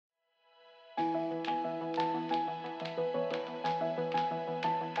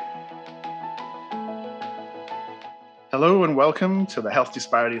Hello and welcome to the Health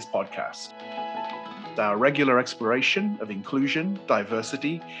Disparities Podcast, our regular exploration of inclusion,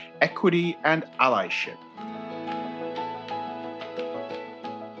 diversity, equity, and allyship.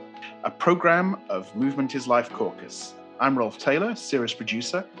 A program of Movement is Life Caucus. I'm Rolf Taylor, series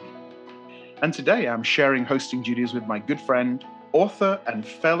producer, and today I'm sharing hosting duties with my good friend, author and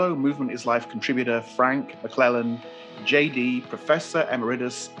fellow Movement is Life contributor Frank McClellan, JD, Professor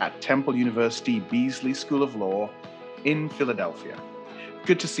Emeritus at Temple University Beasley School of Law in Philadelphia.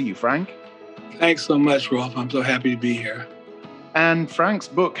 Good to see you, Frank. Thanks so much, Rolf. I'm so happy to be here. And Frank's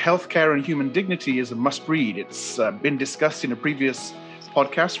book, Healthcare and Human Dignity, is a must-read. It's been discussed in a previous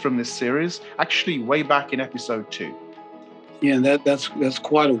podcast from this series, actually way back in episode 2. Yeah, that's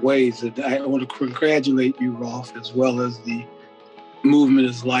quite a ways. I want to congratulate you, Rolf, as well as the Movement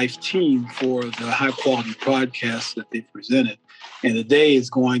is Life team for the high-quality podcast that they presented. And today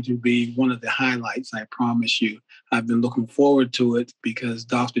is going to be one of the highlights, I promise you. I've been looking forward to it because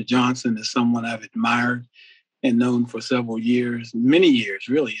Dr. Johnson is someone I've admired and known for several years, many years,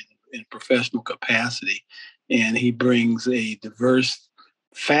 really, in professional capacity. And he brings a diverse,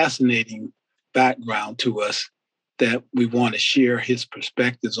 fascinating background to us that we want to share his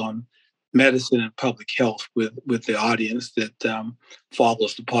perspectives on medicine and public health with the audience that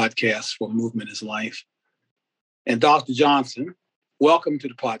follows the podcast for Movement is Life. And Dr. Johnson, welcome to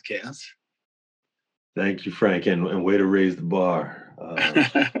the podcast. Thank you, Frank, and way to raise the bar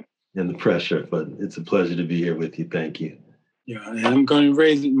and the pressure, but it's a pleasure to be here with you. Thank you. Yeah, and I'm going to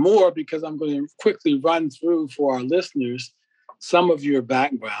raise it more because I'm going to quickly run through for our listeners some of your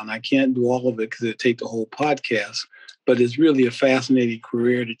background. I can't do all of it because it'd take the whole podcast, but it's really a fascinating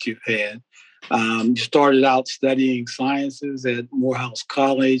career that you've had. You started out studying sciences at Morehouse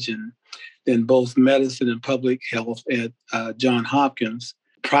College and then both medicine and public health at Johns Hopkins.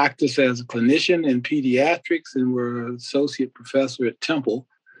 Practiced as a clinician in pediatrics and were an associate professor at Temple.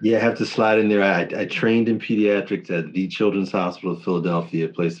 Yeah, I have to slide in there. I trained in pediatrics at the Children's Hospital of Philadelphia, a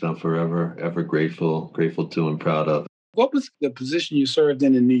place that I'm forever, ever grateful to and proud of. What was the position you served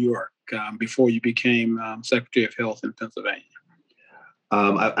in New York before you became Secretary of Health in Pennsylvania?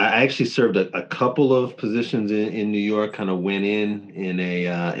 I actually served a couple of positions in New York, kind of went in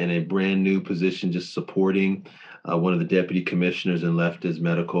a brand new position, just supporting one of the deputy commissioners and left as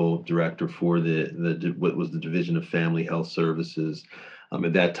medical director for what was the Division of Family Health Services.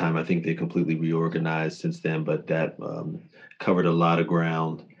 At that time, I think they completely reorganized since then, but that covered a lot of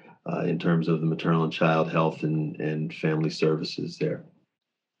ground in terms of the maternal and child health and family services there.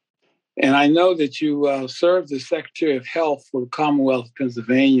 And I know that you served as Secretary of Health for the Commonwealth of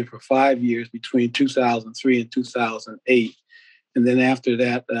Pennsylvania for 5 years between 2003 and 2008. And then after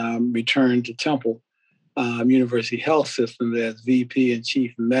that, returned to Temple University Health System as VP and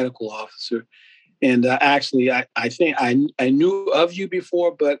Chief Medical Officer. And actually, I think I knew of you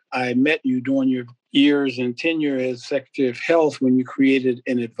before, but I met you during your years and tenure as Secretary of Health when you created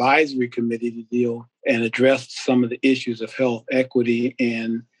an advisory committee to deal and address some of the issues of health equity.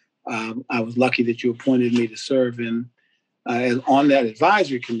 And I was lucky that you appointed me to serve on that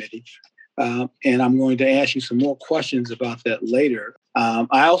advisory committee. And I'm going to ask you some more questions about that later.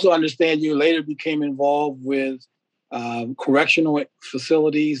 I also understand you later became involved with correctional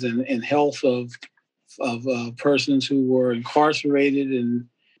facilities and health of persons who were incarcerated, and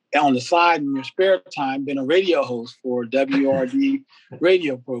on the side in your spare time, been a radio host for WRD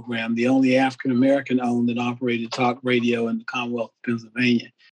radio program, the only African-American owned and operated talk radio in the Commonwealth of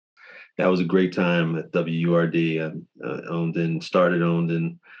Pennsylvania. That was a great time at WURD, owned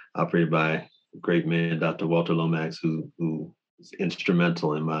and operated by a great man, Dr. Walter Lomax, who was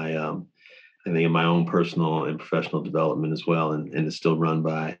instrumental in my, I think, in my own personal and professional development as well, and is still run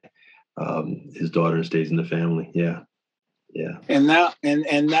by his daughter and stays in the family. Yeah. And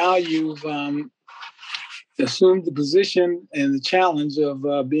now you've assumed the position and the challenge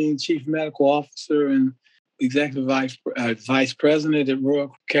of being Chief Medical Officer and Executive Vice President at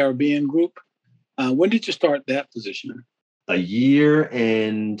Royal Caribbean Group. When did you start that position? A year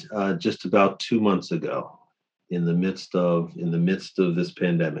and just about 2 months ago, in the midst of this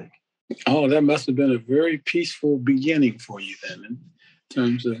pandemic. Oh, that must have been a very peaceful beginning for you then, in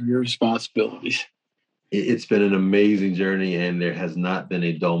terms of your responsibilities. It's been an amazing journey, and there has not been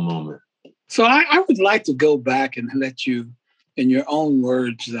a dull moment. So I would like to go back and let you, in your own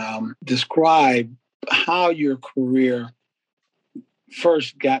words, describe how your career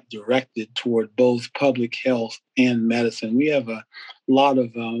first got directed toward both public health and medicine. We have a lot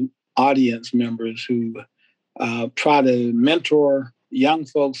of audience members who try to mentor young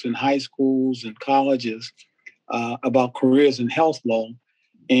folks in high schools and colleges about careers in health law.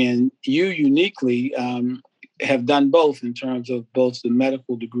 And you uniquely have done both in terms of both the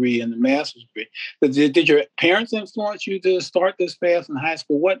medical degree and the master's degree. Did your parents influence you to start this path in high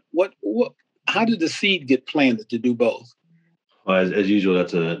school? How did the seed get planted to do both? Well, as usual,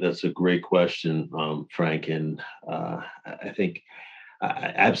 that's a great question, Frank, and I think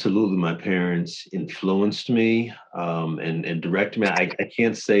absolutely my parents influenced me and directed me. I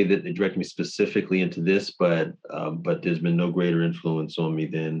can't say that they directed me specifically into this, but there's been no greater influence on me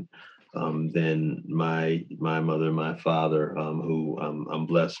than my mother, my father, who I'm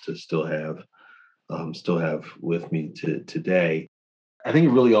blessed to still have with me today. I think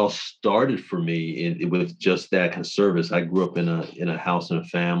it really all started for me with just that kind of service. I grew up in a house and a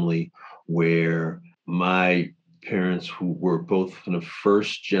family where my parents, who were both kind of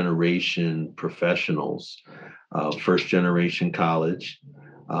first generation professionals, first generation college,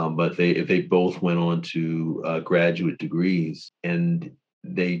 but they both went on to graduate degrees, and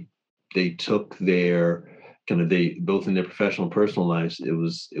they took their they both in their professional and personal lives. It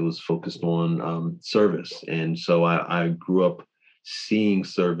was focused on service, and so I grew up seeing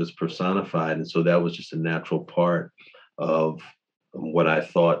service personified, and so that was just a natural part of what I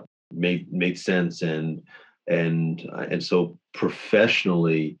thought made sense, and so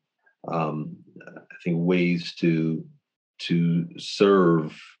professionally, I think ways to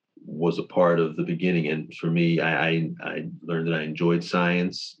serve was a part of the beginning. And for me, I learned that I enjoyed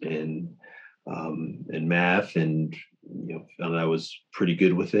science and math, and found I was pretty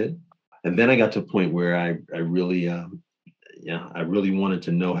good with it. And then I got to a point where I really wanted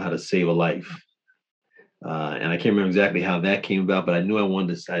to know how to save a life. And I can't remember exactly how that came about, but I knew I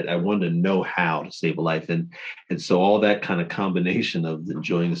wanted to know how to save a life. And so all that kind of combination of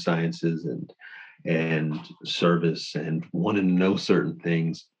enjoying the sciences and service and wanting to know certain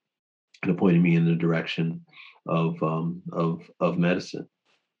things kind of pointed me in the direction of medicine.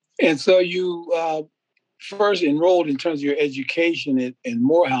 And so you first enrolled in terms of your education in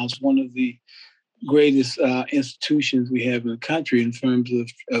Morehouse, one of the greatest institutions we have in the country in terms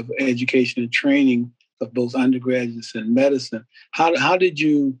of education and training of both undergraduates and medicine. How did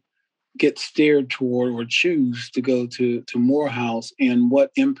you get steered toward or choose to go to Morehouse, and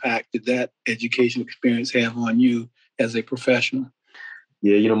what impact did that education experience have on you as a professional?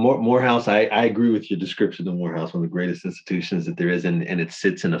 Yeah, Morehouse, I agree with your description of Morehouse, one of the greatest institutions that there is, and it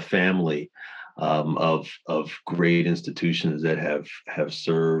sits in a family of great institutions that have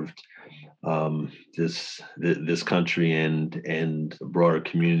served this country and the broader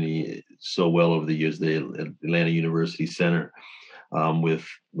community so well over the years. The Atlanta University Center,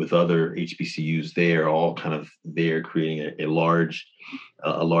 with other HBCUs there, all kind of there, creating a large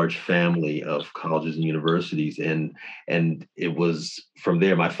family of colleges and universities, and it was from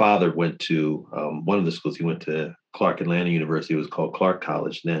there. My father went to one of the schools. He went to Clark Atlanta University. It was called Clark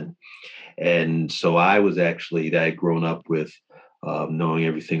College then, and so I had grown up with knowing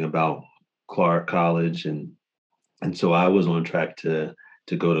everything about Clark College, and so I was on track to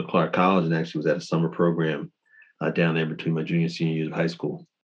go to Clark College, and actually was at a summer program down there between my junior and senior years of high school.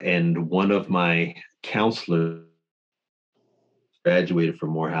 And one of my counselors graduated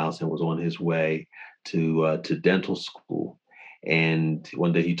from Morehouse and was on his way to dental school. And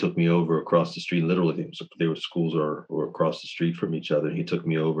one day he took me over across the street. Literally, there were schools were across the street from each other. He took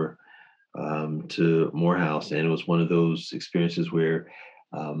me over to Morehouse, and it was one of those experiences where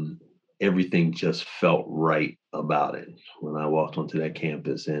everything just felt right about it when I walked onto that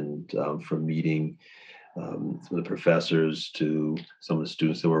campus. And from meeting some of the professors to some of the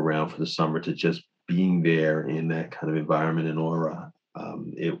students that were around for the summer to just being there in that kind of environment and aura,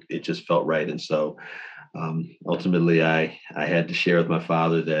 it just felt right. And so ultimately, I had to share with my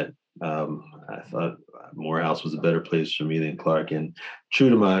father that I thought Morehouse was a better place for me than Clark. And true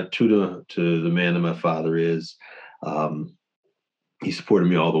to the man that my father is, he supported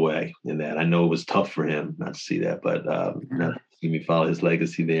me all the way in that. I know it was tough for him not to see that, but not to see me follow his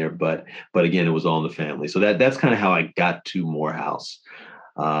legacy there. But again, it was all in the family. So that's kind of how I got to Morehouse.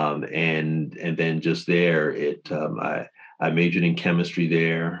 And then just there, I majored in chemistry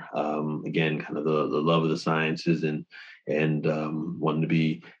there. Again, kind of the love of the sciences, and wanted to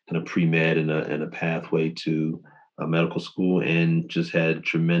be kind of pre-med and a pathway to medical school, and just had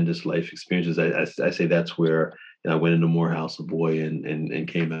tremendous life experiences. I say that's where I went into Morehouse a boy and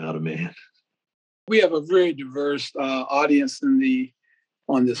came out a man. We have a very diverse audience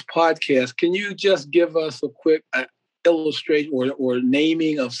on this podcast. Can you just give us a quick illustration or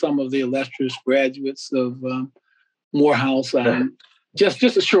naming of some of the illustrious graduates of Morehouse? Just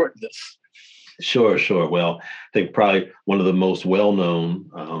a short list. Sure. Well, I think probably one of the most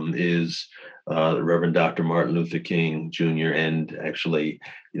well-known is Reverend Dr. Martin Luther King Jr. And actually,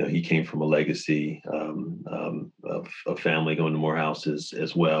 he came from a legacy of family going to Morehouse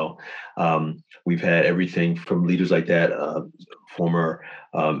as well. We've had everything from leaders like that, former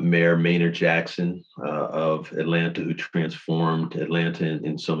Mayor Maynard Jackson of Atlanta, who transformed Atlanta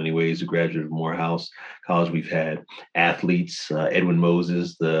in so many ways, a graduate of Morehouse College. We've had athletes, Edwin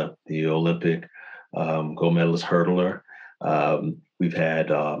Moses, the Olympic gold medalist hurdler. We've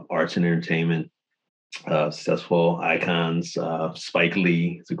had arts and entertainment, successful icons. Spike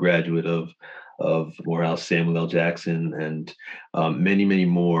Lee is a graduate of Morehouse, Samuel L. Jackson, and many, many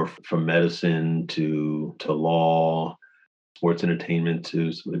more, from medicine to law, sports entertainment,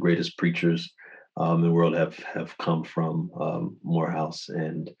 to some of the greatest preachers in the world have come from Morehouse.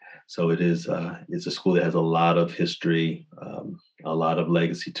 And so it's a school that has a lot of history, a lot of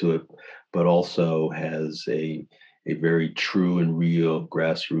legacy to it, but also has a very true and real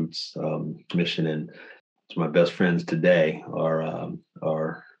grassroots mission. And my best friends today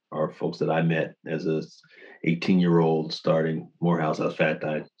are folks that I met as a 18-year-old starting Morehouse. In fact,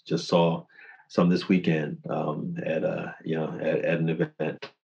 I just saw some this weekend at an event.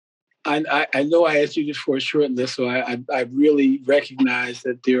 I know I asked you just for a short list, so I really recognize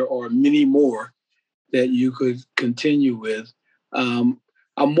that there are many more that you could continue with.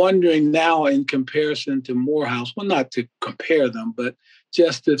 I'm wondering now, in comparison to Morehouse, well, not to compare them, but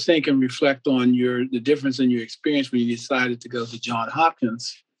just to think and reflect on the difference in your experience when you decided to go to Johns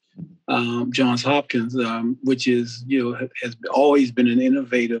Hopkins, which is, has always been an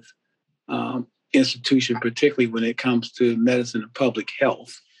innovative institution, particularly when it comes to medicine and public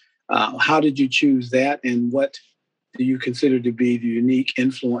health. How did you choose that, and what do you consider to be the unique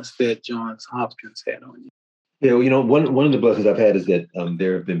influence that Johns Hopkins had on you? Yeah, one of the blessings I've had is that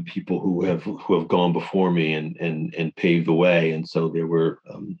there have been people who have gone before me and paved the way, and so there were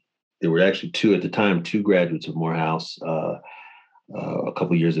actually two graduates of Morehouse a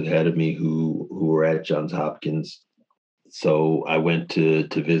couple of years ahead of me who were at Johns Hopkins. So I went to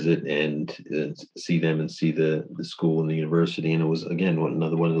visit and see them and see the school and the university, and it was again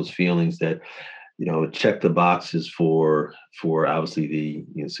another one of those feelings that checked the boxes for obviously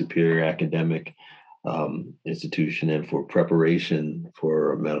the superior academic institution and for preparation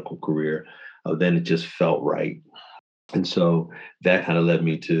for a medical career. Then it just felt right, and so that kind of led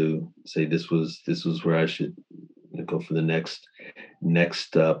me to say this was where I should go for the next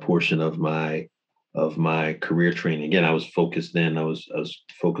portion of my career training. Again, I was focused then. I was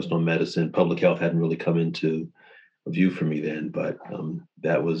focused on medicine. Public health hadn't really come into view for me then, but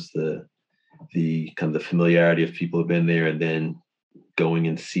that was the kind of the familiarity of people who've been there, and then going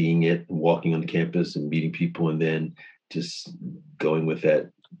and seeing it, walking on the campus and meeting people, and then just going with that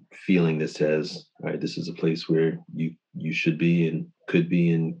feeling that says, all right, this is a place where you should be and could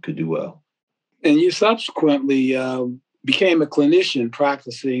do well. And you subsequently became a clinician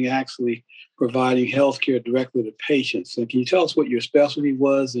practicing, actually providing healthcare directly to patients. And can you tell us what your specialty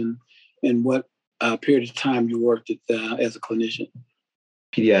was and what period of time you worked as a clinician?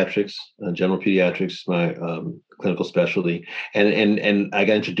 Pediatrics, general pediatrics, my clinical specialty, and I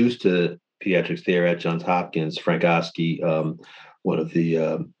got introduced to pediatrics there at Johns Hopkins. Frank Oski, one of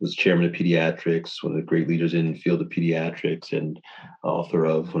the was chairman of pediatrics, one of the great leaders in the field of pediatrics, and author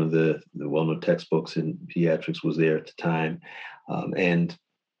of one of the well-known textbooks in pediatrics, was there at the time,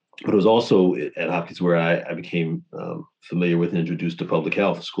 but it was also at Hopkins where I became familiar with and introduced to public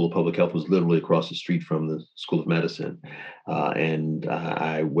health. The School of Public Health was literally across the street from the School of Medicine. And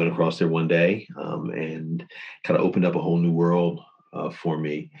I went across there one day and kind of opened up a whole new world for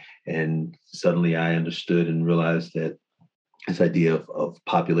me. And suddenly I understood and realized that this idea of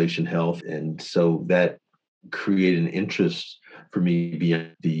population health. And so that created an interest for me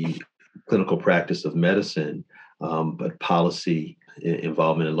beyond the clinical practice of medicine, but policy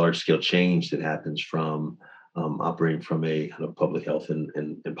involvement and large-scale change that happens from operating from a kind of public health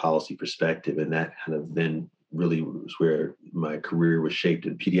and policy perspective. And that kind of then really was where my career was shaped.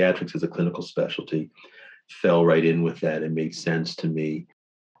 And pediatrics as a clinical specialty fell right in with that and made sense to me.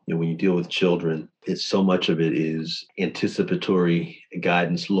 When you deal with children, so much of it is anticipatory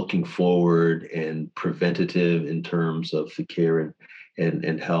guidance, looking forward, and preventative in terms of the care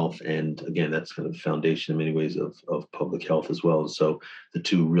and health. And again, that's kind of the foundation in many ways of public health as well. So the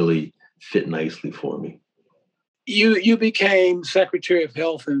two really fit nicely for me. You became Secretary of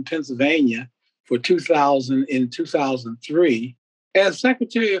Health in Pennsylvania for 2003. As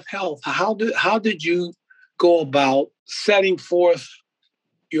Secretary of Health, how did you go about setting forth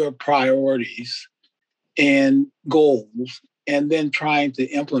your priorities and goals, and then trying to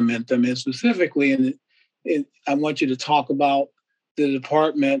implement them? And specifically, I want you to talk about the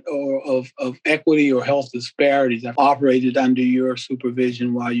Department of Equity or Health Disparities operated under your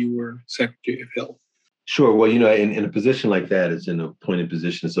supervision while you were Secretary of Health? Sure. Well, in a position like that, it's an appointed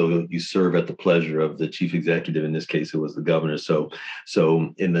position, so you serve at the pleasure of the chief executive. In this case, it was the governor. So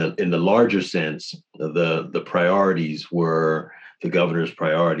in the larger sense, the priorities were the governor's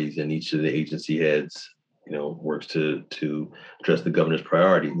priorities, and each of the agency heads, works to address the governor's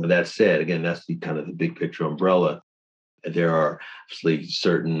priority. Now, that said, again, that's the kind of the big picture umbrella. There are obviously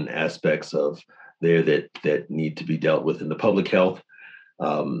certain aspects of there that need to be dealt with in the public health.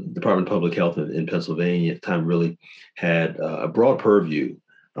 Department of Public Health in Pennsylvania at the time really had a broad purview,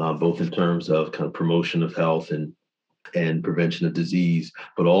 both in terms of kind of promotion of health and prevention of disease,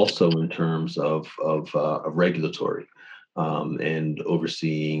 but also in terms of regulatory and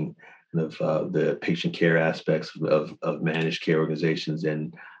overseeing kind of the patient care aspects of managed care organizations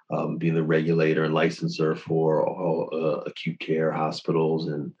and being the regulator and licensor for all acute care hospitals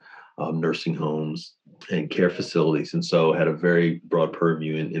and nursing homes and care facilities. And so had a very broad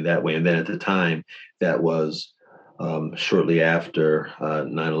purview in that way. And then at the time, that was shortly after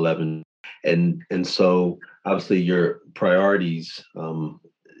 9/11. And so obviously your priorities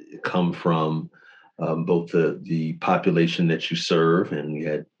come from both the population that you serve, and we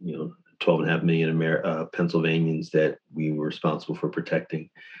had 12.5 million Pennsylvanians that we were responsible for protecting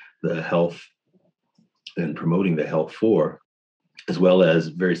the health and promoting the health for, as well as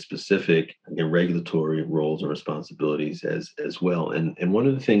very specific regulatory roles and responsibilities as well. And one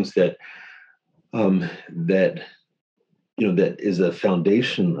of the things that that is a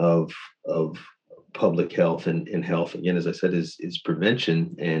foundation of public health and health, again, as I said, is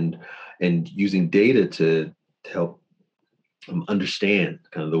prevention and using data to help understand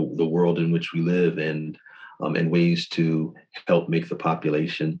kind of the world in which we live and ways to help make the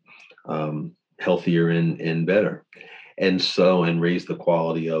population healthier and better. And raise the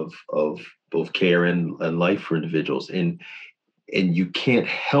quality of both care and life for individuals. And you can't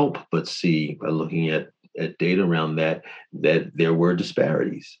help but see by looking at data around that there were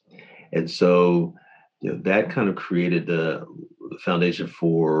disparities. And so that kind of created the foundation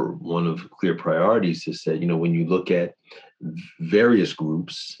for one of the clear priorities to say, when you look at various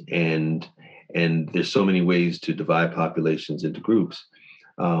groups and there's so many ways to divide populations into groups,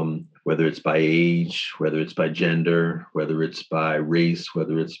 whether it's by age, whether it's by gender, whether it's by race,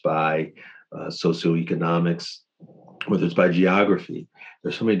 whether it's by socioeconomics, whether it's by geography.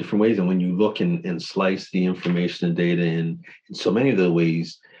 There's so many different ways. And when you look and slice the information and data in so many of the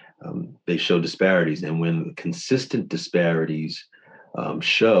ways, they show disparities. And when consistent disparities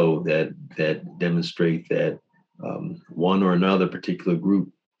show that demonstrate that one or another particular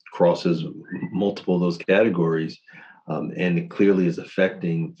group crosses multiple of those categories, and it clearly is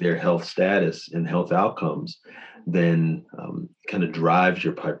affecting their health status and health outcomes, then kind of drives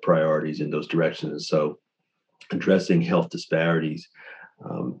your priorities in those directions. And so addressing health disparities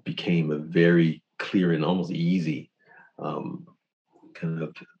became a very clear and almost easy kind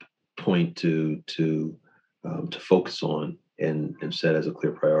of point to focus on and set as a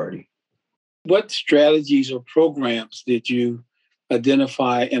clear priority. What strategies or programs did you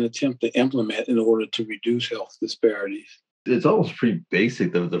identify and attempt to implement in order to reduce health disparities? It's almost pretty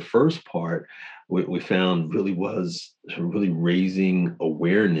basic. The first part we found really was raising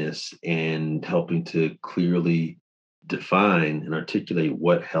awareness and helping to clearly define and articulate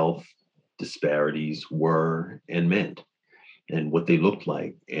what health disparities were and meant and what they looked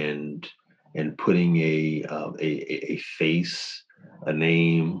like, and putting a face, a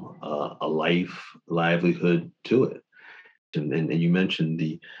name, a livelihood to it. And you mentioned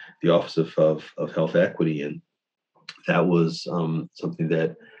the Office of Health Equity, and that was something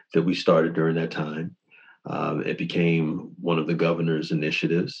that we started during that time. It became one of the governor's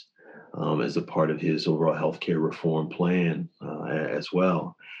initiatives as a part of his overall healthcare reform plan as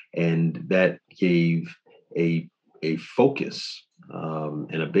well, and that gave a focus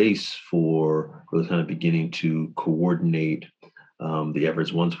and a base for really kind of beginning to coordinate the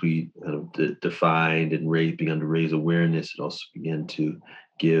efforts. Once we kind of defined and began to raise awareness, it also began to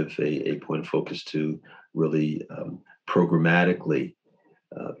give a point of focus to really programmatically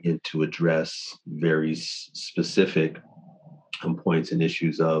begin to address very specific points and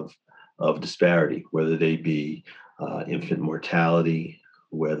issues of disparity, whether they be infant mortality,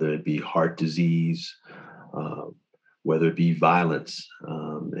 whether it be heart disease, whether it be violence,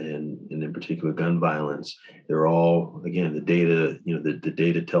 and in particular gun violence. They're all, again, the data, the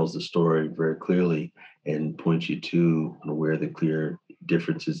data tells the story very clearly and points you to where the clear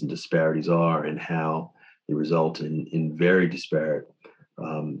differences and disparities are and how they result in very disparate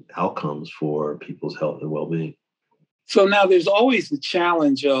outcomes for people's health and well-being. So now there's always the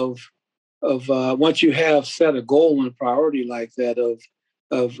challenge of once you have set a goal and a priority like that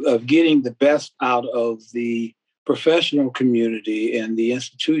of getting the best out of the professional community and the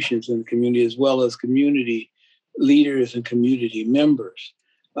institutions in the community, as well as community leaders and community members.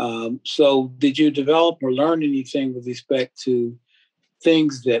 So did you develop or learn anything with respect to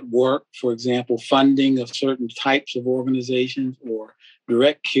things that work, for example, funding of certain types of organizations or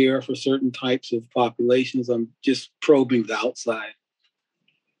direct care for certain types of populations? I'm just probing the outside.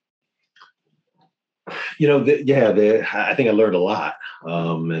 I think I learned a lot,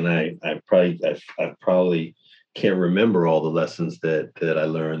 and I probably can't remember all the lessons that I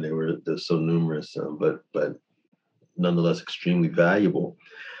learned. They're so numerous, but nonetheless extremely valuable.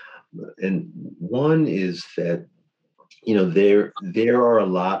 And one is that there are a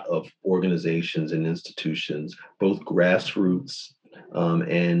lot of organizations and institutions, both grassroots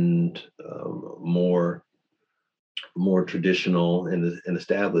and more traditional and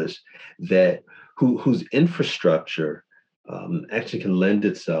established, that whose infrastructure actually can lend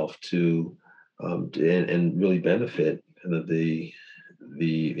itself to and really benefit the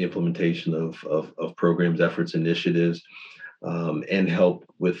implementation of programs, efforts, initiatives, and help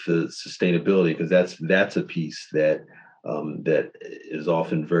with the sustainability, because that's a piece that is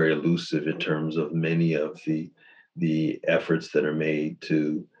often very elusive in terms of many of the efforts that are made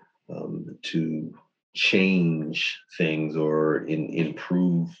to change things or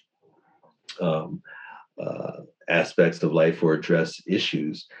improve aspects of life or address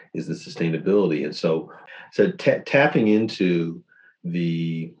issues is the sustainability. And so tapping into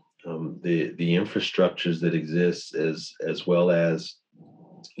the infrastructures that exist, as well as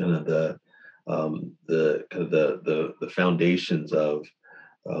the foundations of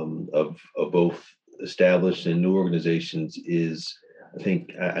both established and new organizations, is, I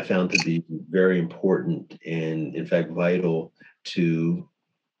think, I found to be very important and, in fact, vital to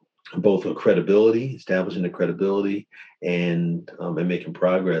both establishing the credibility and making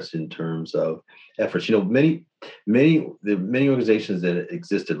progress in terms of efforts. Many organizations that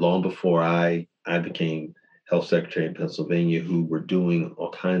existed long before I became health secretary in Pennsylvania, who were doing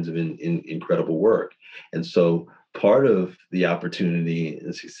all kinds of incredible work. And so part of the opportunity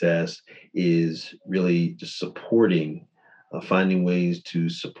and success is really just supporting, finding ways to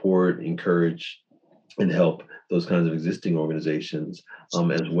support, encourage, and help those kinds of existing organizations,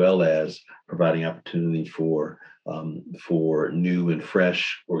 as well as providing opportunity for new and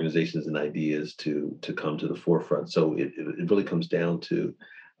fresh organizations and ideas to come to the forefront. So it really comes down to,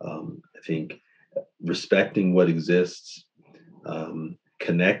 I think, respecting what exists,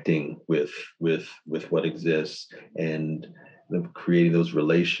 connecting with what exists, and creating those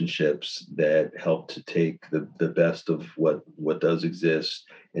relationships that help to take the best of what does exist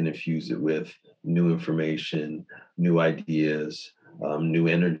and infuse it with new information, new ideas, new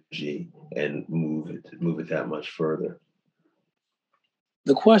energy, and move it that much further.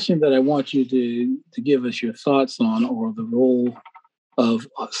 The question that I want you to give us your thoughts on, or the role of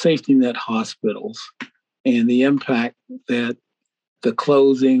safety net hospitals and the impact that the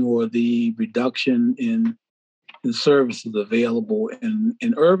closing or the reduction in the services available in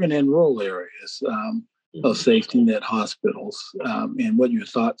urban and rural areas of safety net hospitals, and what your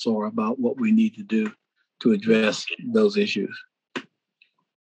thoughts are about what we need to do to address those issues.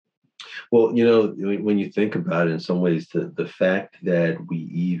 Well, when you think about it, in some ways, the fact that we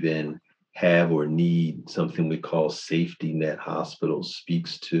even have or need something we call safety net hospitals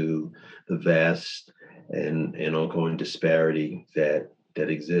speaks to the vast and ongoing disparity that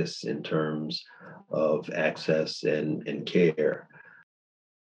exists in terms of access and care.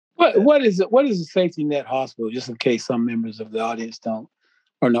 What is it? What is a safety net hospital? Just in case some members of the audience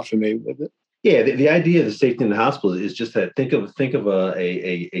are not familiar with it. Yeah, the idea of the safety net hospital is just that think of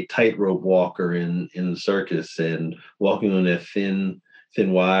a tightrope walker in the circus, and walking on that thin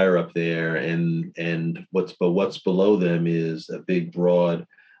wire up there, and what's below them is a big, broad,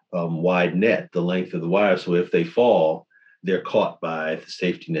 wide net, the length of the wire. So if they fall, they're caught by the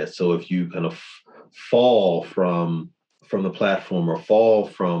safety net. So if you kind of fall from the platform, or fall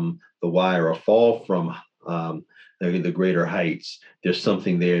from the wire, or fall from the greater heights, there's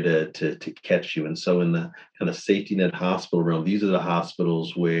something there to catch you. And so in the kind of safety net hospital realm, these are the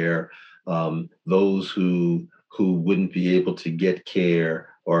hospitals where those who wouldn't be able to get care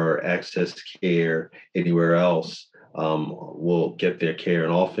or access care anywhere else will get their care.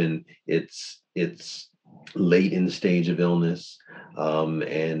 And often it's late in the stage of illness,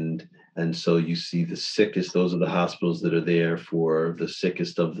 and so you see the sickest. Those are the hospitals that are there for the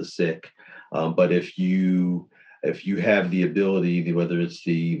sickest of the sick. But if you have the ability, whether it's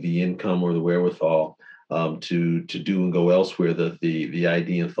the income or the wherewithal, to do and go elsewhere. The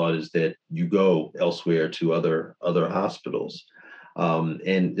idea and thought is that you go elsewhere to other hospitals,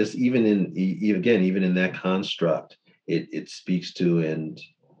 and just even in that construct, it speaks to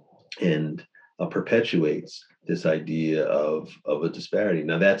and perpetuates this idea of a disparity.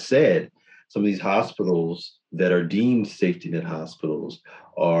 Now, that said, some of these hospitals that are deemed safety net hospitals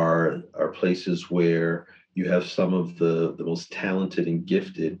are places where you have some of the most talented and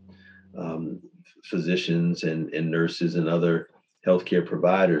gifted physicians and nurses and other healthcare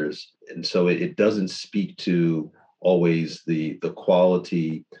providers. And so it doesn't speak to always the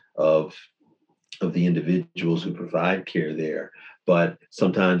quality of the individuals who provide care there, but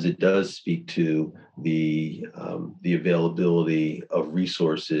sometimes it does speak to the availability of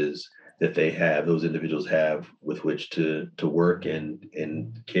resources that those individuals have with which to work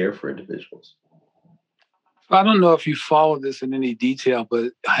and care for individuals. I don't know if you follow this in any detail,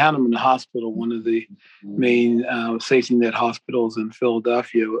 but Hahnemann Hospital, one of the main safety net hospitals in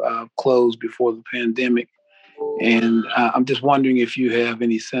Philadelphia, closed before the pandemic. And I'm just wondering if you have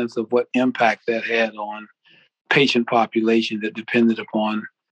any sense of what impact that had on patient population that depended upon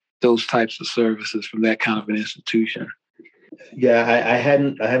those types of services from that kind of an institution. Yeah, I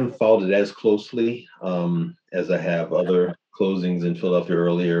haven't followed it as closely as I have other closings in Philadelphia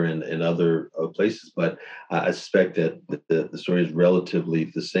earlier and other places, but I suspect that the story is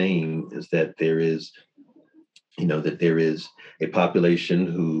relatively the same. Is that there is a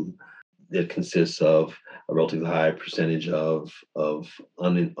population that consists of a relatively high percentage of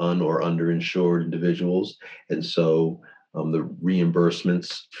un or underinsured individuals, and so the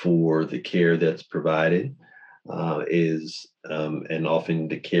reimbursements for the care that's provided is and often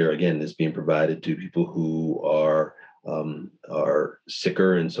the care again is being provided to people who are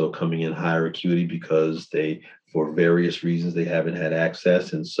sicker, and so coming in higher acuity because for various reasons they haven't had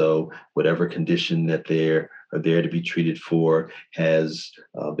access, and so whatever condition that they're there to be treated for has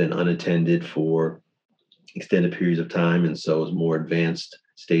been unattended for extended periods of time, and so is more advanced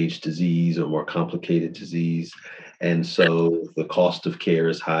stage disease or more complicated disease. And so the cost of care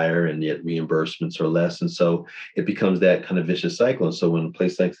is higher, and yet reimbursements are less. And so it becomes that kind of vicious cycle. And so when a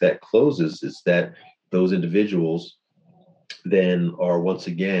place like that closes, it's that those individuals then are once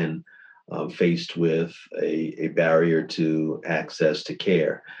again faced with a barrier to access to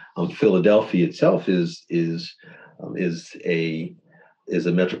care. Philadelphia itself is a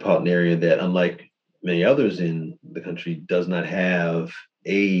metropolitan area that, unlike many others in the country, does not have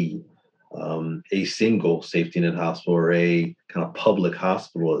a single safety net hospital or a kind of public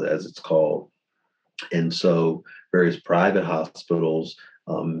hospital, as it's called. And so various private hospitals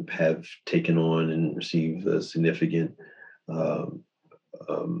have taken on and received a significant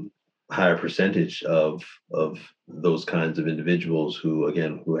higher percentage of those kinds of individuals who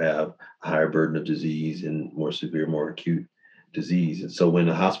have a higher burden of disease and more severe, more acute disease. And so when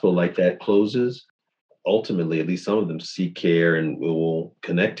a hospital like that closes, ultimately, at least some of them seek care and will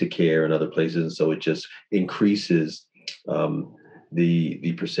connect to care in other places. And so it just increases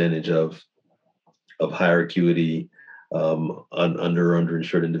the percentage of higher acuity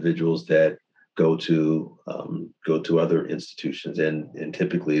underinsured individuals that go to other institutions, and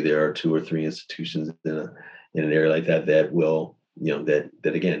typically there are 2 or 3 institutions in an area like that will that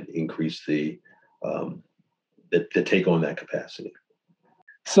again increase that take on that capacity.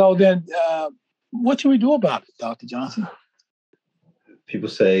 So then, what should we do about it, Dr. Johnson? People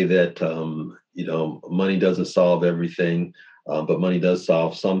say that money doesn't solve everything, but money does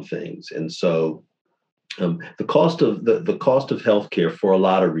solve some things, and so. The cost of healthcare, for a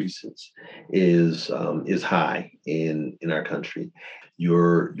lot of reasons, is high in our country.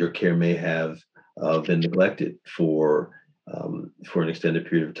 Your care may have been neglected for an extended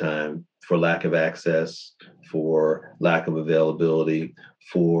period of time, for lack of access, for lack of availability,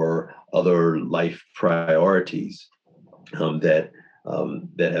 for other life priorities that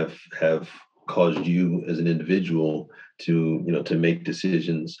have caused you as an individual to make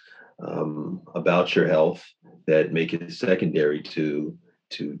decisions about your health that make it secondary to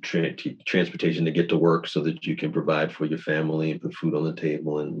transportation to get to work so that you can provide for your family and put food on the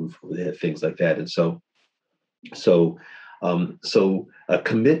table and things like that. And so a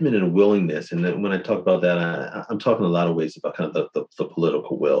commitment and a willingness. And then when I talk about that, I'm talking a lot of ways about kind of the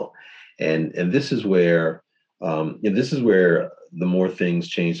political will. And this is where the more things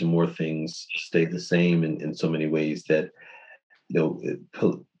change, the more things stay the same in so many ways that,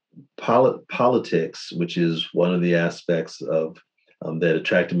 politics, which is one of the aspects of that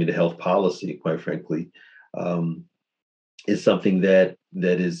attracted me to health policy, quite frankly, is something that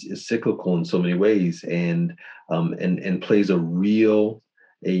is cyclical in so many ways, and plays a real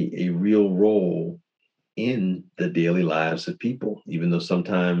role in the daily lives of people, even though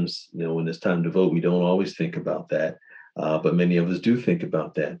sometimes, when it's time to vote, we don't always think about that. But many of us do think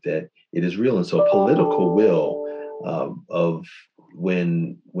about that it is real. And so political will of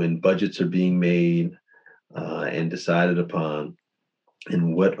when budgets are being made and decided upon,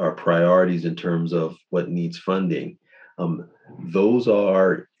 and what are priorities in terms of what needs funding. Those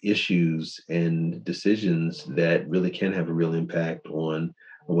are issues and decisions that really can have a real impact on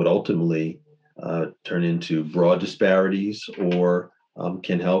what ultimately turn into broad disparities or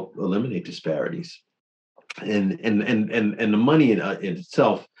can help eliminate disparities. And the money in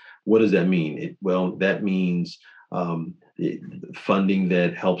itself, what does that mean? That means funding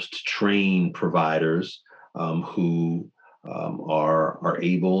that helps to train providers who are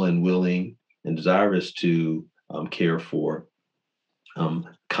able and willing and desirous to care for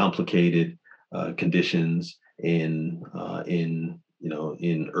complicated conditions in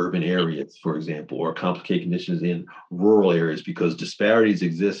urban areas, for example, or complicated conditions in rural areas, because disparities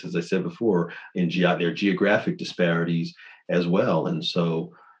exist, as I said before, there are geographic disparities as well. And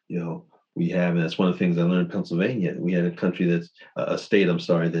so, we have, and that's one of the things I learned in Pennsylvania. We had a state,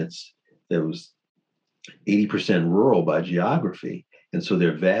 that was 80% rural by geography. And so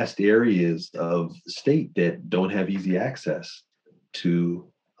there are vast areas of the state that don't have easy access to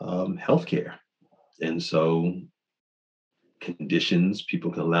healthcare. And so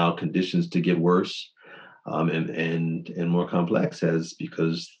people can allow conditions to get worse and more complex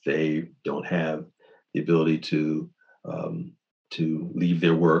because they don't have the ability to leave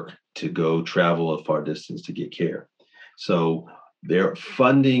their work to go travel a far distance to get care. So their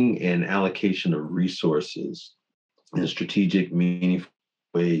funding and allocation of resources in strategic, meaningful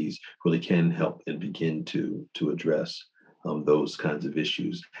ways really can help and begin to address those kinds of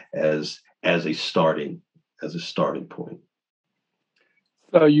issues as a starting point.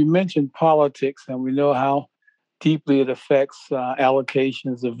 So you mentioned politics, and we know how deeply it affects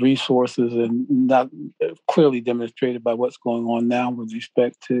allocations of resources, and not clearly demonstrated by what's going on now with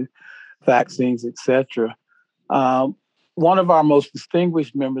respect to vaccines, et cetera. One of our most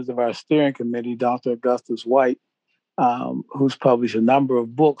distinguished members of our steering committee, Dr. Augustus White, who's published a number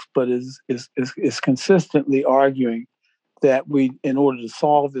of books, but is consistently arguing that in order to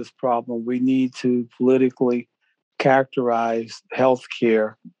solve this problem, we need to politically characterize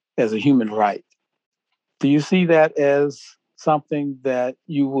healthcare as a human right. Do you see that as something that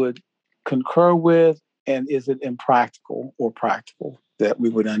you would concur with? And is it impractical or practical that we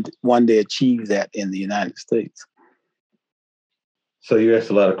would one day achieve that in the United States? So you asked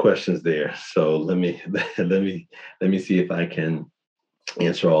a lot of questions there. So let me see if I can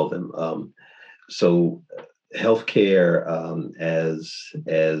answer all of them. So healthcare as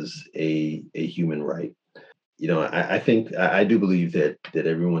a human right. I think I do believe that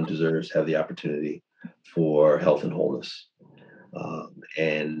everyone deserves to have the opportunity for health and wholeness.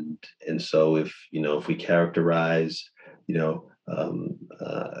 And so if we characterize, and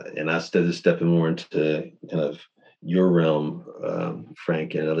I started stepping more into kind of your realm,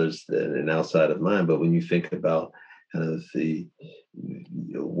 Frank, and others, and outside of mine. But when you think about kind of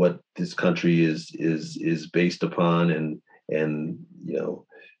what this country is based upon, and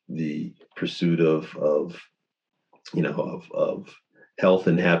the pursuit of health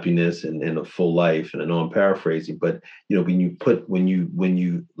and happiness and a full life. And I know I'm paraphrasing, but when you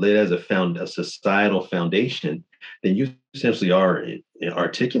lay it as a societal foundation, then you essentially are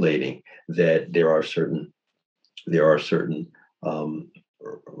articulating that there are certain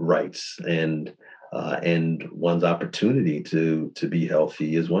rights, and one's opportunity to be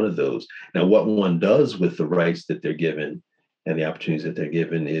healthy is one of those. Now, what one does with the rights that they're given and the opportunities that they're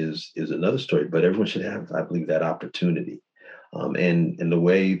given is another story. But everyone should have, I believe, that opportunity. And the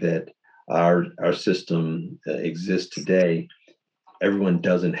way that our system exists today, everyone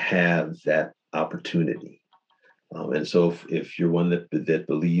doesn't have that opportunity. And so if you're one that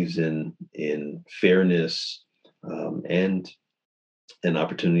believes in fairness and an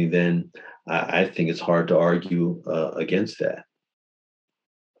opportunity, then I think it's hard to argue against that.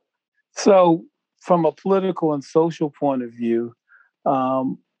 So from a political and social point of view,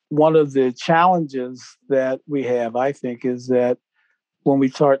 one of the challenges that we have, I think, is that when we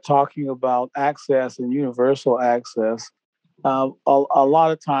start talking about access and universal access, a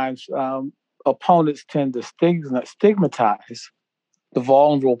lot of times opponents tend to stigmatize the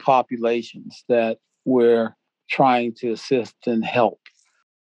vulnerable populations that we're trying to assist and help.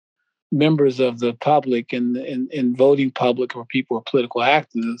 Members of the public and voting public, or people who are political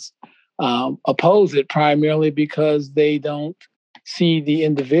activists, oppose it primarily because they don't see the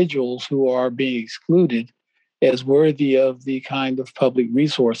individuals who are being excluded as worthy of the kind of public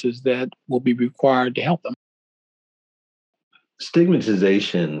resources that will be required to help them.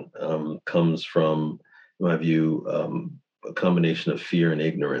 Stigmatization comes from, in my view, a combination of fear and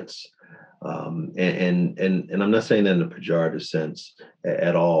ignorance. And I'm not saying that in a pejorative sense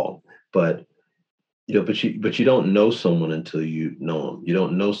at all, but but you don't know someone until you know them. You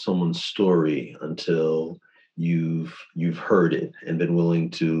don't know someone's story until you've heard it and been willing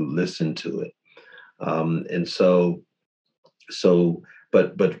to listen to it. And so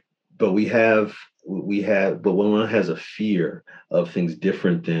but but when one has a fear of things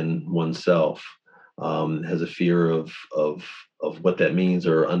different than oneself, has a fear of what that means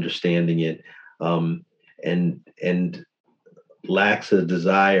or understanding it, and lacks a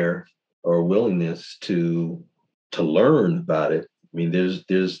desire or willingness to learn about it. I mean, there's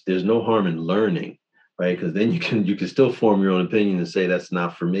no harm in learning, right? Because then you can still form your own opinion and say that's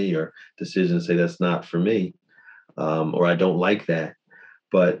not for me, or decision and say that's not for me, or I don't like that.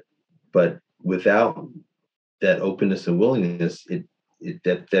 But without that openness and willingness,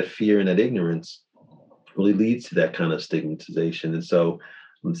 that fear and that ignorance really leads to that kind of stigmatization. And so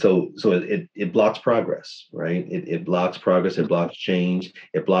it blocks progress, right? It blocks progress, it blocks change,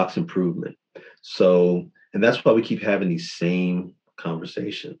 it blocks improvement. So, and that's why we keep having these same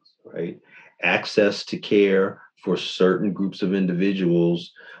conversations, right? Access to care for certain groups of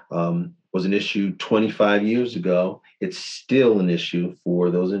individuals was an issue 25 years ago. It's still an issue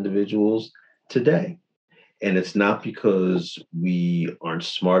for those individuals today. And it's not because we aren't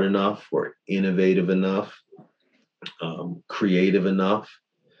smart enough or innovative enough, creative enough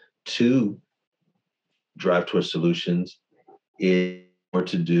to drive towards solutions. It's more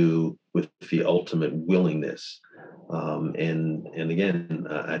to do with the ultimate willingness. And again,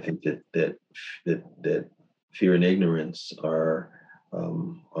 I think that fear and ignorance are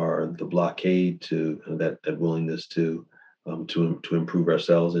the blockade to that willingness to improve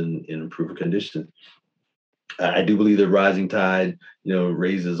ourselves and improve our conditions. I do believe that rising tide,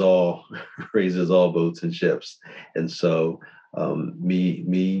 raises all raises all boats and ships, and so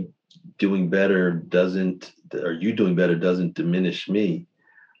me doing better doesn't, or you doing better doesn't diminish me.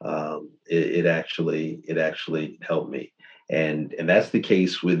 It actually helped me, and that's been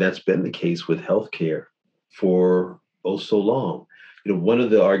the case with healthcare for oh so long. One of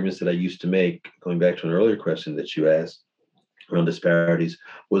the arguments that I used to make, going back to an earlier question that you asked around disparities,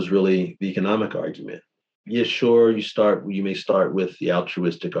 was really the economic argument. Yeah, sure, you may start with the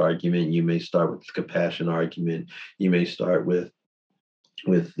altruistic argument, you may start with the compassion argument, you may start with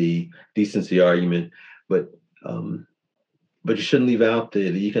the decency argument, but you shouldn't leave out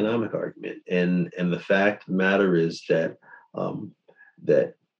the economic argument. And the fact of the matter is that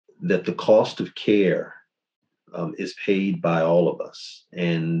that the cost of care is paid by all of us.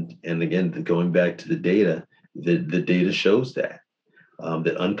 And again, going back to the data, the data shows that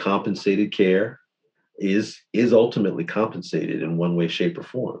that uncompensated care is ultimately compensated in one way, shape, or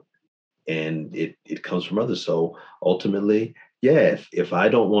form, and it comes from others. So ultimately, yeah, if I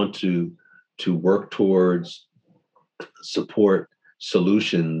don't want to work towards support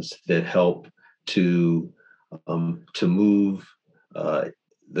solutions that help to move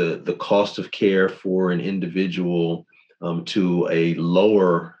the cost of care for an individual to a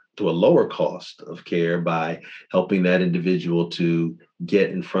lower cost of care by helping that individual to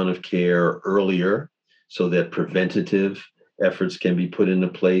get in front of care earlier, so that preventative efforts can be put into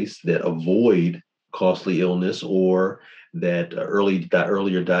place that avoid costly illness, or that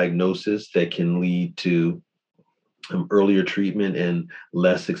earlier diagnosis that can lead to earlier treatment and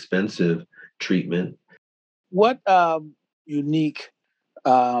less expensive treatment. What unique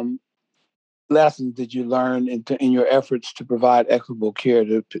lessons did you learn in your efforts to provide equitable care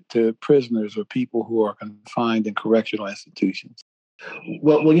to prisoners or people who are confined in correctional institutions?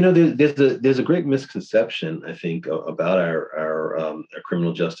 Well, there's a great misconception, I think, about our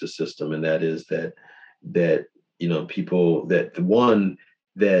criminal justice system, and that is that people that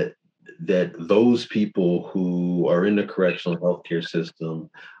those people who are in the correctional healthcare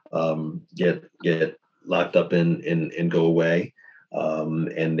system get locked up and go away,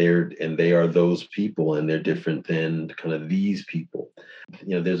 and they are those people, and they're different than kind of these people.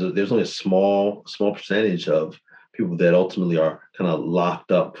 There's only a small percentage of people that ultimately are kind of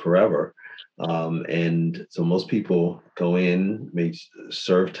locked up forever. And so most people go in, may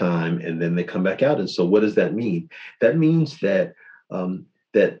serve time, and then they come back out. And so what does that mean? That means that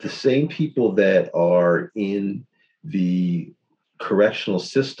that the same people that are in the correctional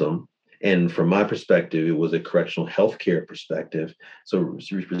system, and from my perspective, it was a correctional healthcare perspective, so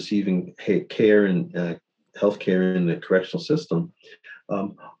receiving care and healthcare in the correctional system,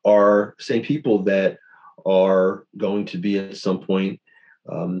 are same people that are going to be at some point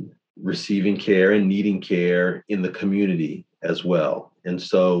receiving care and needing care in the community as well. And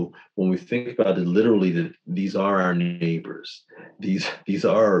so when we think about it, literally, that these are our neighbors, these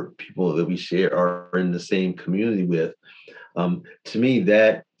are people that we share, are in the same community with. To me,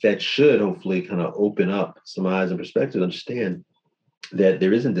 that should hopefully kind of open up some eyes and perspective to understand that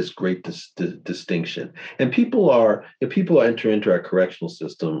there isn't this great distinction. And people enter into our correctional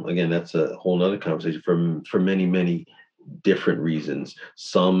system. Again, that's a whole nother conversation for many, many different reasons,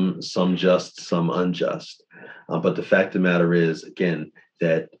 some just, some unjust. But the fact of the matter is, again,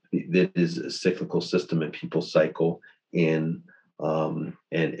 that it is a cyclical system and people cycle in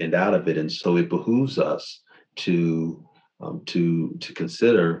and out of it. And so it behooves us to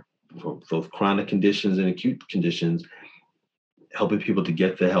consider both chronic conditions and acute conditions, helping people to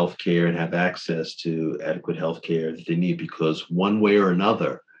get the health care and have access to adequate health care that they need, because one way or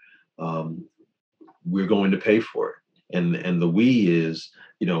another, we're going to pay for it. And the we is,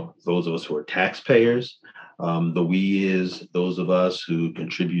 those of us who are taxpayers. The we is those of us who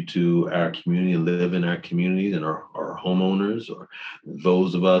contribute to our community, live in our communities, and are homeowners, or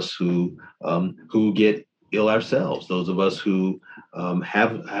those of us who get ill ourselves, those of us who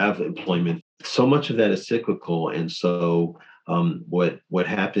have employment. So much of that is cyclical. And so what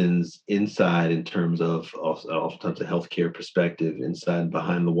happens inside, in terms of oftentimes a healthcare perspective, inside and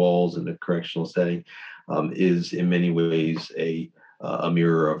behind the walls in the correctional setting, is in many ways a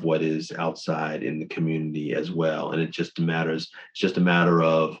mirror of what is outside in the community as well. And it's just a matter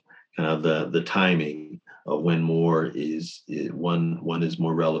of kind of the timing of when one is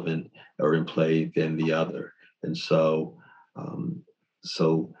more relevant or in play than the other. And so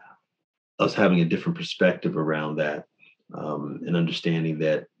us having a different perspective around that, and understanding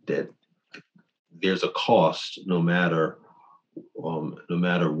that there's a cost no matter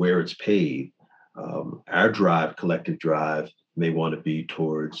where it's paid. Our collective drive, may want to be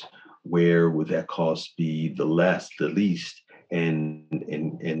towards where would that cost be the least, and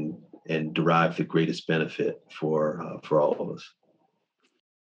derive the greatest benefit for all of us.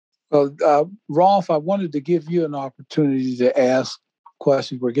 Well, Rolf, I wanted to give you an opportunity to ask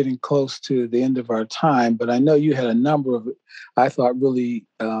questions. We're getting close to the end of our time, but I know you had a number of, I thought, really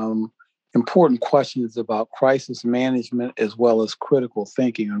important questions about crisis management as well as critical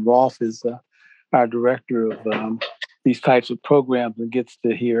thinking. And Rolf is our director of these types of programs and gets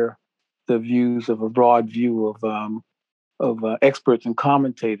to hear the views of a broad view of experts and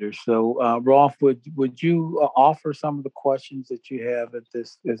commentators. So, Rolf, would you offer some of the questions that you have at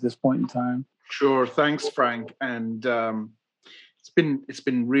this point in time? Sure. Thanks, Frank. And it's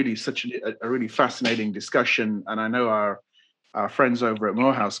been really such a really fascinating discussion. And I know our friends over at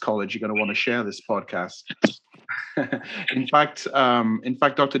Morehouse College are going to want to share this podcast. In fact,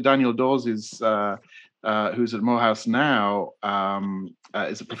 Dr. Daniel Dawes is who's at Morehouse now,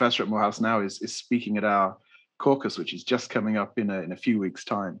 is a professor at Morehouse now, is speaking at our caucus, which is just coming up in a few weeks'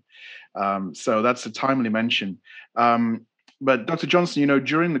 time. So that's a timely mention. But Dr. Johnson,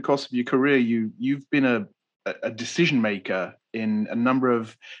 during the course of your career, you've been a decision maker in a number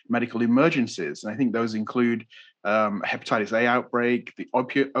of medical emergencies, and I think those include hepatitis A outbreak, the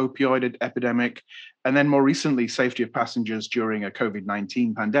opioid epidemic, and then more recently, safety of passengers during a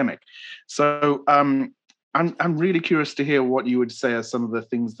COVID-19 pandemic. So I'm really curious to hear what you would say are some of the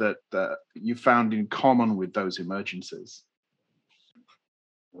things that you found in common with those emergencies.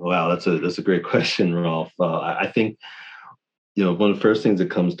 Wow, that's a great question, Rolf. I think one of the first things that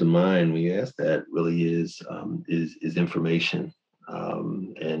comes to mind when you ask that really is information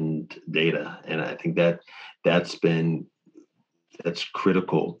and data, and I think that's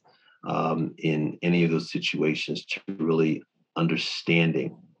critical in any of those situations, to really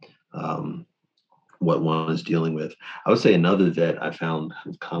understanding what one is dealing with. I would say another that I found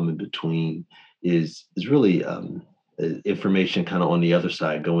common between is really information kind of on the other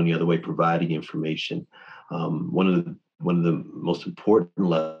side, going the other way, providing information. One of the most important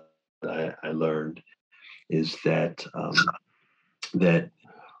lessons I learned is that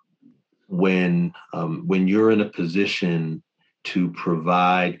when you're in a position to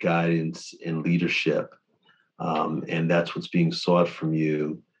provide guidance and leadership, and that's what's being sought from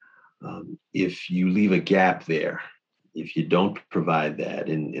you, if you leave a gap there, if you don't provide that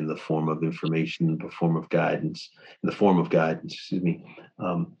in the form of information, in the form of guidance, that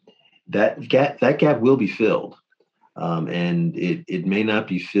gap will be filled. And it may not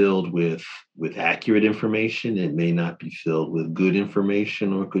be filled with accurate information. It may not be filled with good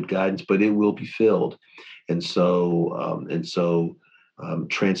information or good guidance, but it will be filled. And so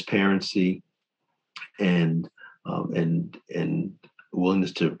transparency and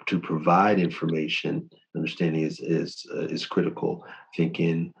willingness to provide information understanding is critical. I think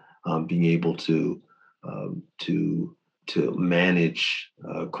in being able um, to to manage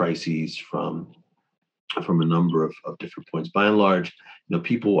crises from a number of different points. By and large,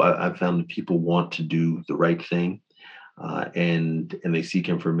 people I've found that people want to do the right thing, and they seek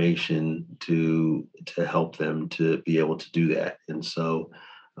information to help them to be able to do that. And so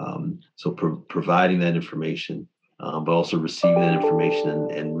providing that information, but also receiving that information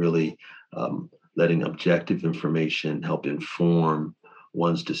and really letting objective information help inform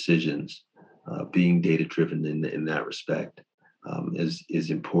one's decisions, being data driven in that respect, is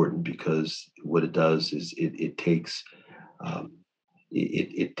important, because what it does is it takes um,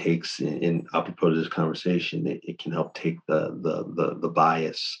 it takes in apropos to this conversation, it can help take the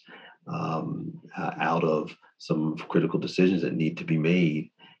bias out of some critical decisions that need to be made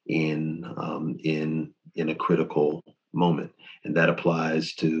in a critical moment. And that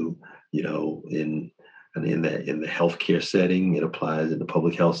applies to, in the healthcare setting, it applies in the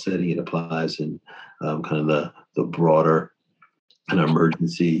public health setting, it applies in kind of the broader kind of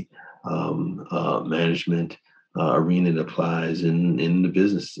emergency management arena. That applies in the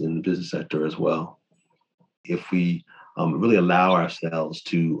business sector as well. If we really allow ourselves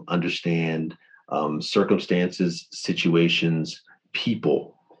to understand circumstances, situations,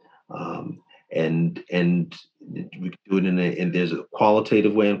 people, and we can do it and there's a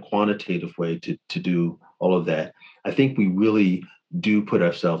qualitative way and quantitative way to do all of that. I think we really do put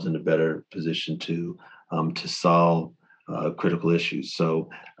ourselves in a better position to solve critical issues. So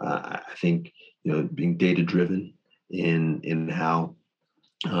I think being data driven in how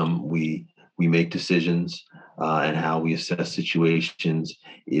we make decisions and how we assess situations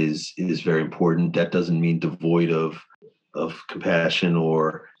is very important. That doesn't mean devoid of compassion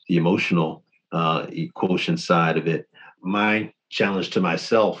or the emotional quotient side of it. My challenge to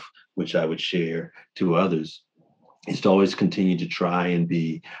myself, which I would share to others, is to always continue to try and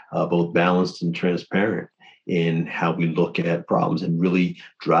be both balanced and transparent in how we look at problems and really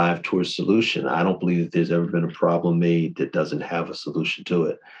drive towards solution. I don't believe that there's ever been a problem made that doesn't have a solution to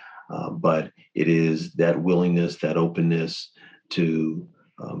it. But it is that willingness, that openness to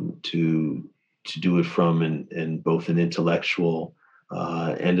do it from in both an intellectual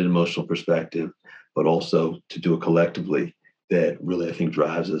and an emotional perspective, but also to do it collectively, that really I think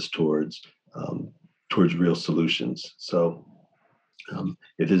drives us towards real solutions. So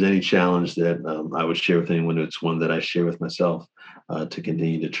if there's any challenge that I would share with anyone, it's one that I share with myself, to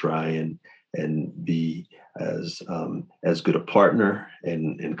continue to try and be as good a partner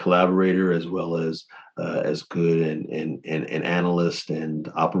and collaborator, as well as good and analyst and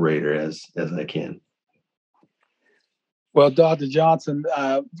operator as I can. Well, Dr. Johnson,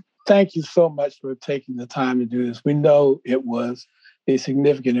 thank you so much for taking the time to do this. We know it was a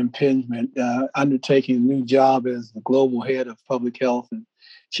significant impingement, undertaking a new job as the global head of public health and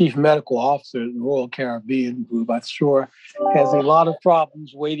chief medical officer at the Royal Caribbean Group. I'm sure has a lot of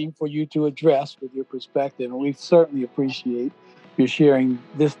problems waiting for you to address with your perspective. And we certainly appreciate you sharing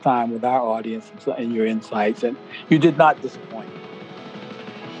this time with our audience and your insights. And you did not disappoint.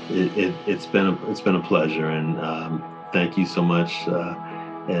 It's been a pleasure, and thank you so much.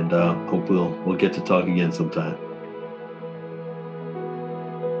 And hope we'll get to talk again sometime.